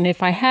tweet out. And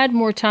if I had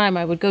more time,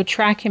 I would go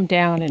track him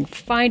down and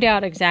find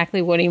out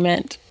exactly what he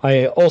meant.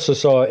 I also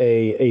saw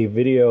a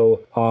video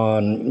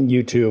on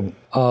YouTube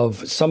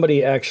of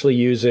somebody actually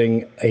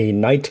using a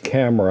night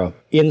camera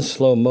in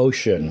slow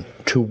motion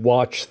to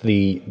watch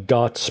the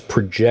dots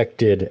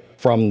projected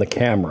from the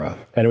camera.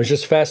 And it was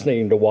just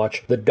fascinating to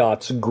watch the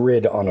dots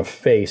grid on a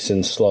face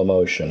in slow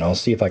motion. I'll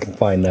see if I can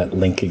find that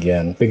link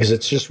again, because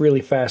it's just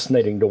really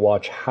fascinating to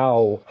watch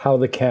how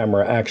the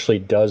camera actually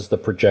does the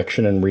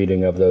projection and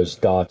reading of those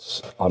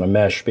dots on a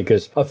mesh,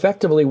 because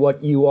effectively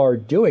what you are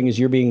doing is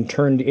you're being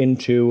turned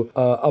into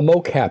a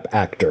mocap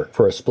actor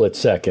for a split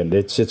second.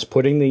 It's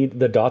putting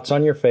the dots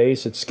on your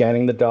face, it's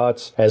scanning the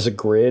dots as a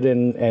grid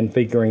and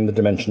figuring the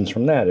dimensions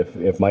from that,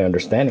 if my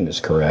understanding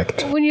is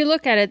correct. When you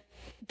look at it,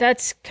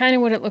 that's kind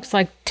of what it looks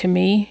like to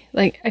me.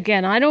 Like,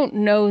 again, I don't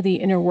know the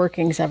inner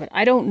workings of it.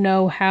 I don't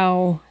know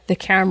how the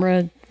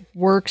camera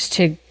works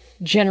to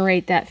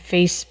generate that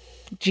face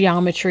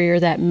geometry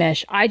or that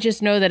mesh. I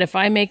just know that if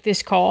I make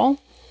this call,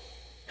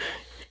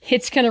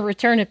 it's going to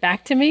return it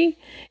back to me,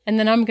 and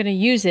then I'm going to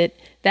use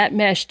that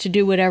mesh to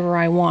do whatever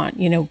I want.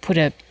 You know, put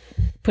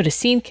a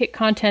scene kit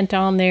content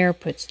on there.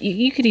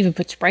 You could even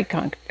put sprite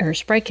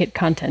kit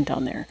content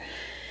on there.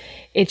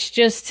 It's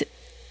just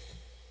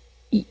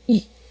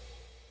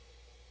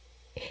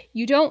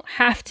you don't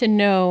have to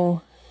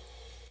know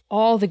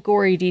all the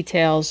gory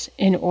details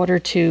in order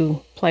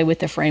to play with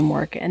the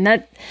framework. And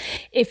that,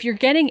 if you're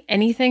getting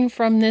anything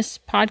from this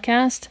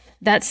podcast,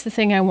 that's the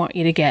thing I want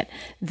you to get.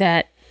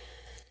 That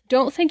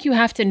don't think you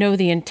have to know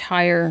the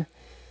entire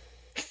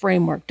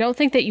framework. Don't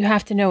think that you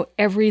have to know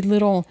every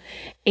little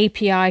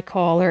API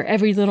call or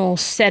every little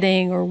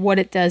setting or what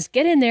it does.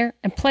 Get in there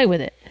and play with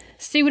it.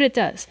 See what it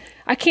does.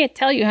 I can't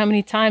tell you how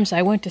many times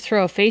I went to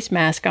throw a face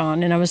mask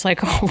on and I was like,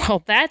 oh,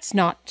 well, that's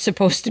not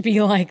supposed to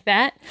be like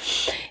that.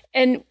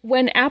 And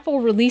when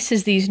Apple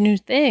releases these new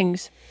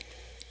things,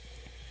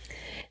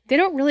 they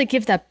don't really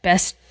give that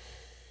best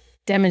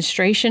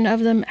demonstration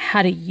of them,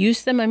 how to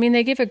use them. I mean,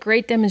 they give a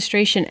great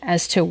demonstration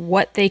as to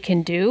what they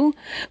can do.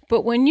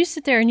 But when you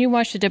sit there and you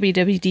watch the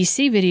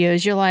WWDC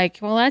videos, you're like,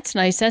 well, that's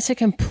nice. That's a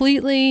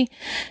completely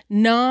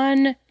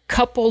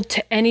non-coupled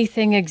to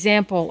anything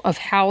example of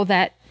how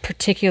that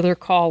particular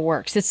call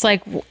works. It's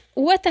like,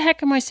 what the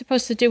heck am I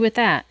supposed to do with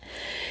that?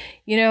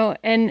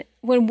 And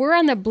when we're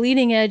on the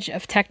bleeding edge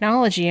of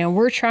technology and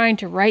we're trying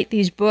to write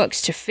these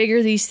books to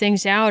figure these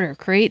things out or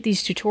create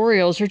these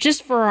tutorials or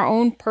just for our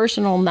own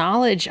personal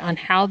knowledge on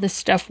how this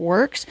stuff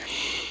works,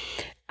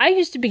 I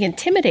used to be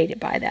intimidated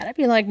by that. I'd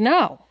be like,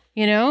 no,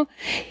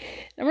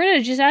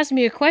 Marina just asked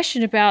me a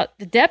question about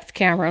the depth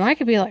camera, and I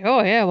could be like,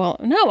 oh, yeah, well,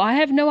 no, I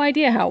have no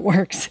idea how it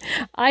works.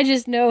 I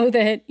just know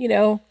that,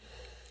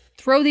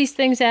 throw these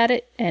things at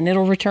it, and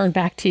it'll return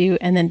back to you,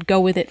 and then go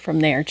with it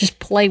from there. Just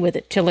play with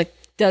it till it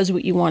does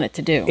what you want it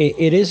to do.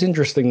 It is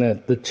interesting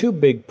that the two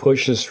big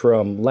pushes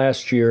from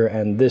last year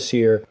and this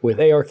year with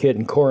ARKit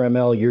and Core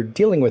ML, you're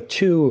dealing with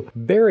two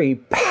very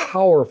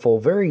powerful,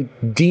 very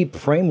deep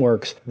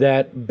frameworks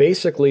that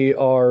basically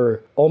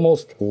are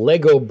almost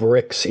Lego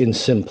bricks in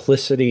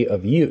simplicity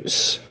of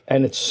use.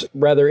 And it's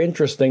rather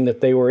interesting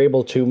that they were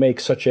able to make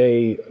such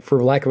a,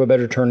 for lack of a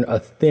better term, a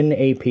thin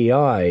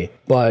API.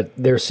 But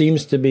there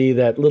seems to be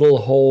that little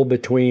hole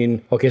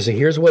between, okay, so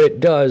here's what it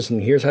does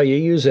and here's how you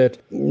use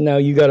it. Now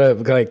you got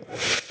to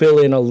fill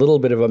in a little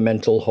bit of a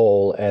mental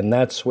hole. And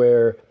that's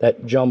where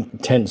that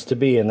jump tends to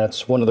be. And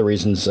that's one of the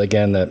reasons,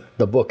 again, that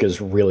the book is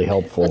really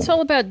helpful. It's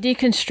all about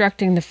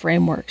deconstructing the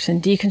frameworks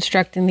and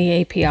deconstructing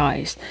the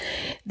APIs.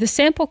 The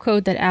sample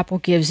code that Apple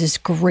gives is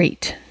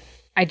great.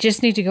 I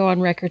just need to go on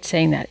record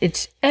saying that.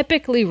 It's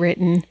epically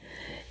written.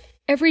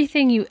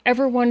 Everything you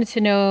ever wanted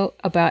to know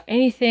about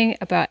anything,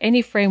 about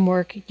any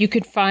framework, you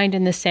could find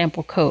in the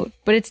sample code.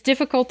 But it's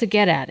difficult to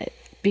get at it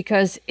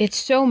because it's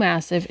so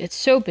massive, it's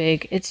so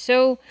big, it's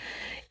so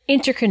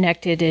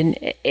interconnected, and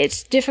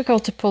it's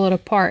difficult to pull it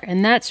apart.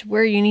 And that's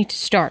where you need to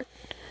start.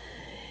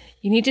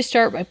 You need to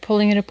start by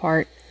pulling it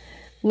apart,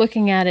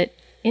 looking at it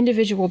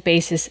individual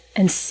basis,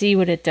 and see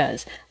what it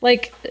does.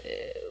 Like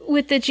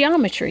with the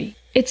geometry,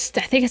 I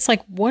think it's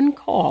like one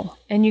call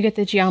and you get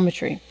the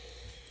geometry.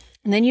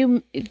 And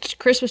then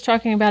Chris was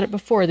talking about it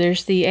before,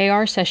 there's the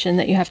AR session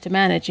that you have to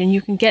manage, and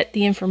you can get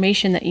the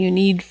information that you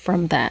need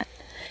from that.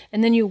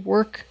 And then you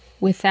work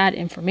with that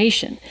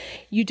information.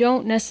 You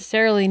don't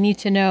necessarily need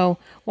to know,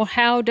 well,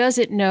 how does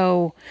it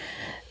know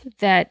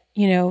that,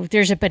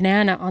 there's a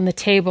banana on the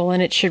table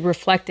and it should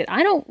reflect it?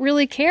 I don't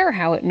really care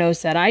how it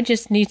knows that. I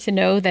just need to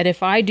know that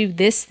if I do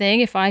this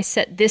thing, if I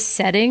set this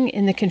setting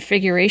in the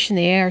configuration,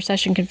 the AR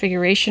session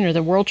configuration or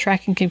the world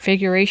tracking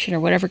configuration or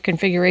whatever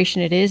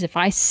configuration it is, if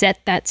I set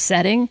that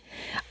setting,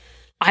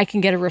 I can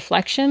get a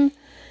reflection.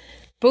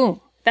 Boom.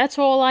 That's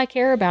all I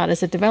care about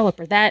as a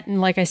developer. That, and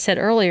like I said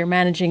earlier,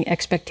 managing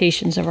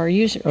expectations of our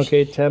users.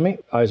 Okay, Tammy,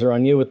 eyes are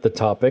on you with the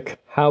topic.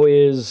 How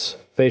is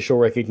facial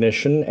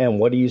recognition, and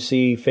what do you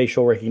see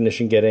facial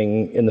recognition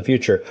getting in the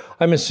future?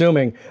 I'm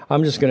assuming,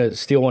 I'm just going to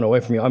steal one away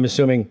from you, I'm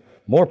assuming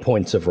more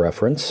points of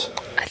reference.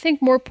 I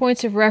think more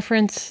points of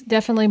reference,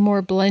 definitely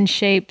more blend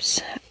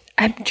shapes.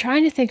 I'm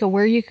trying to think of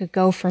where you could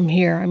go from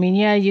here. I mean,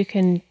 yeah, you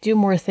can do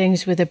more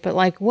things with it,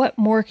 but what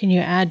more can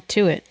you add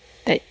to it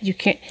that you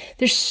can't?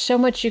 There's so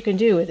much you can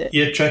do with it.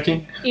 Ear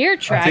tracking. Ear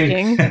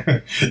tracking.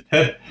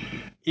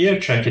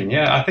 Ear tracking,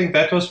 yeah. I think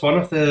that was one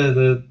of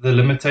the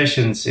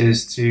limitations,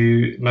 is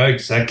to know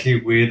exactly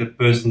where the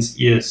person's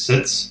ear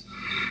sits.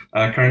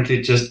 Currently,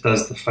 it just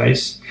does the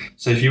face.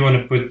 So if you want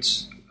to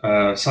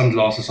put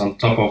sunglasses on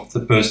top of the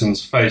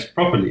person's face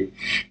properly,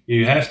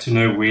 you have to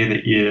know where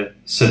the ear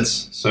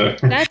sits. So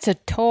that's a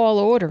tall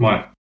order.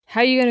 How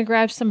are you going to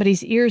grab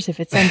somebody's ears if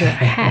it's under a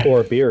hat?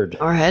 Or a beard.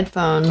 Or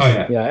headphones. Oh,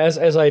 yeah. Yeah,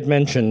 as I had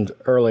mentioned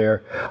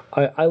earlier,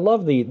 I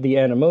love the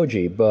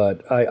Animoji,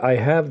 but I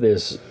have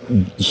this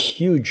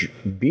huge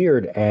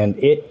beard,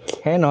 and it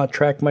cannot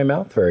track my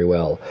mouth very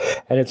well.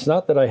 And it's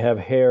not that I have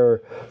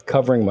hair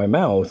covering my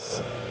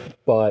mouth,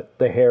 but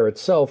the hair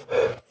itself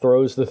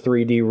throws the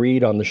 3D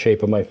read on the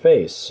shape of my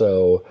face.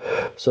 So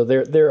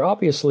there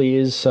obviously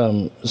is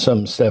some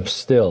steps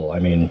still. I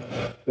mean,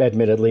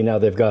 admittedly, now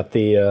they've got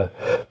the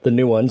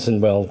new ones,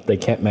 and well, they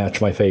can't match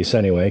my face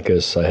anyway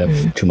because I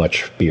have too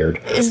much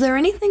beard. Is there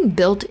anything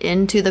built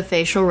into the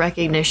facial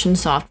recognition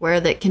software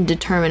that can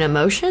determine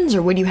emotions,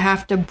 or would you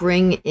have to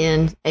bring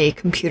in a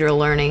computer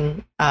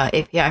learning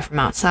API from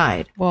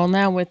outside? Well,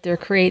 now with their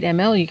Create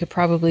ML, you could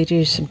probably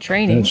do some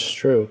training. That's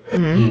true.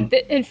 Mm-hmm.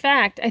 In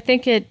fact, I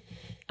think I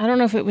don't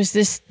know if it was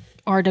this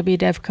RW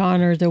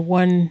DevCon or the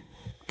one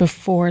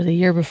before, the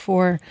year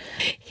before,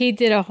 he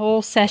did a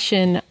whole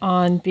session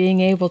on being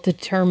able to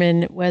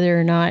determine whether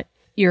or not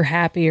you're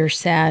happy or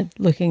sad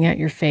looking at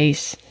your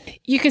face.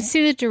 You can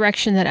see the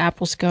direction that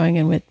Apple's going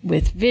in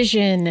with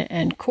Vision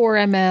and Core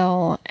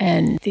ML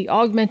and the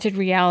augmented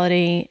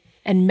reality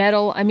and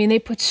Metal. I mean, they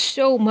put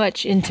so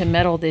much into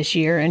Metal this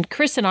year, and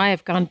Chris and I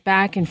have gone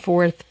back and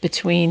forth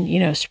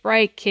between,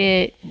 Sprite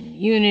Kit and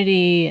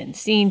Unity and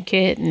Scene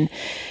Kit, and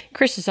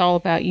Chris is all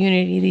about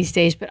Unity these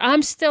days, but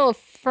I'm still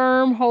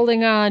firm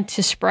holding on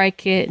to Sprite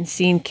Kit and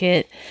Scene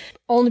Kit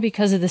only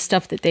because of the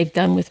stuff that they've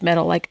done with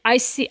Metal. Like I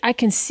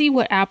can see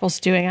what Apple's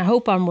doing. I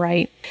hope I'm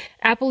right.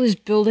 Apple is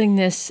building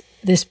this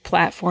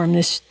platform,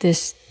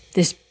 this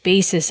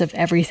basis of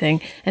everything,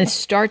 and it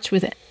starts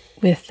with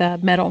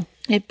Metal.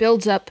 It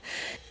builds up.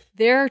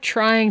 They're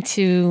trying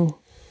to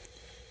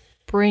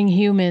bring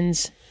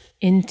humans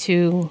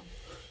into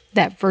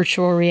that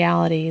virtual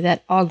reality,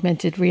 that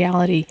augmented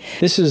reality.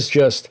 This is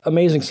just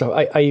amazing stuff.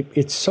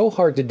 It's so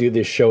hard to do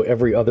this show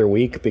every other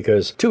week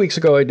because 2 weeks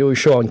ago I do a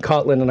show on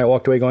Kotlin and I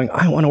walked away going,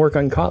 I want to work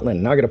on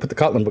Kotlin. Now I got to put the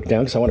Kotlin book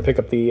down because I want to pick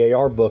up the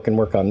AR book and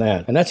work on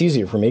that. And that's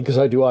easier for me because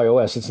I do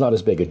iOS. It's not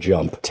as big a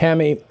jump.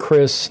 Tammy,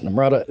 Chris,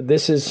 Namrata,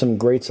 this is some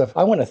great stuff.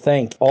 I want to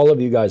thank all of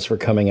you guys for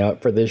coming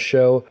out for this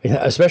show,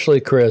 especially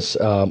Chris,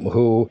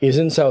 who is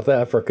in South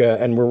Africa,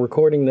 and we're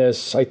recording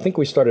this. I think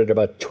we started at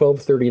about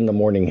 12:30 in the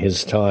morning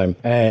his time.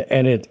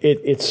 And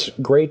it's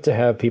great to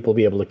have people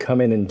be able to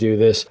come in and do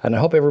this. And I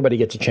hope everybody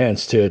gets a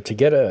chance to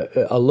get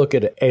a look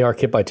at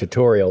ARKit by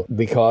tutorial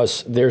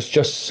because there's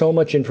just so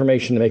much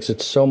information that makes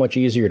it so much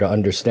easier to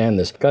understand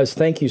this. Guys,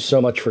 thank you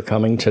so much for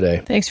coming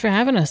today. Thanks for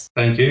having us.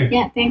 Thank you.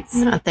 Yeah, thanks.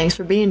 Thanks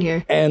for being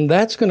here. And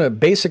that's going to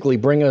basically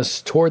bring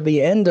us toward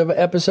the end of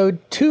episode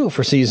 2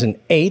 for season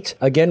 8.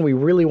 Again, we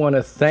really want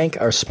to thank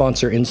our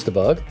sponsor,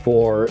 Instabug,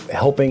 for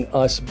helping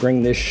us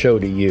bring this show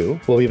to you.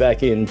 We'll be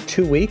back in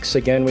 2 weeks.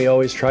 Again, we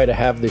always try to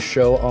have this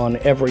show on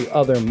every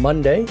other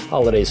Monday.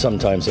 Holidays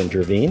sometimes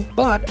intervene.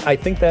 But I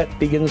think that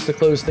begins to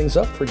close things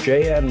up for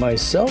Jay and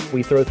myself.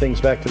 We throw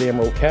things back to the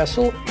Emerald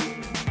Castle.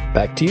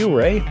 Back to you,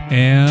 Ray.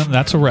 And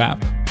that's a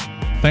wrap.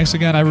 Thanks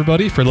again,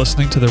 everybody, for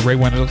listening to the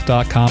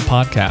RayWenderlich.com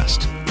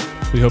podcast.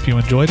 We hope you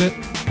enjoyed it,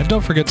 and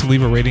don't forget to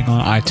leave a rating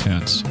on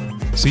iTunes.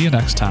 See you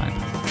next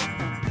time.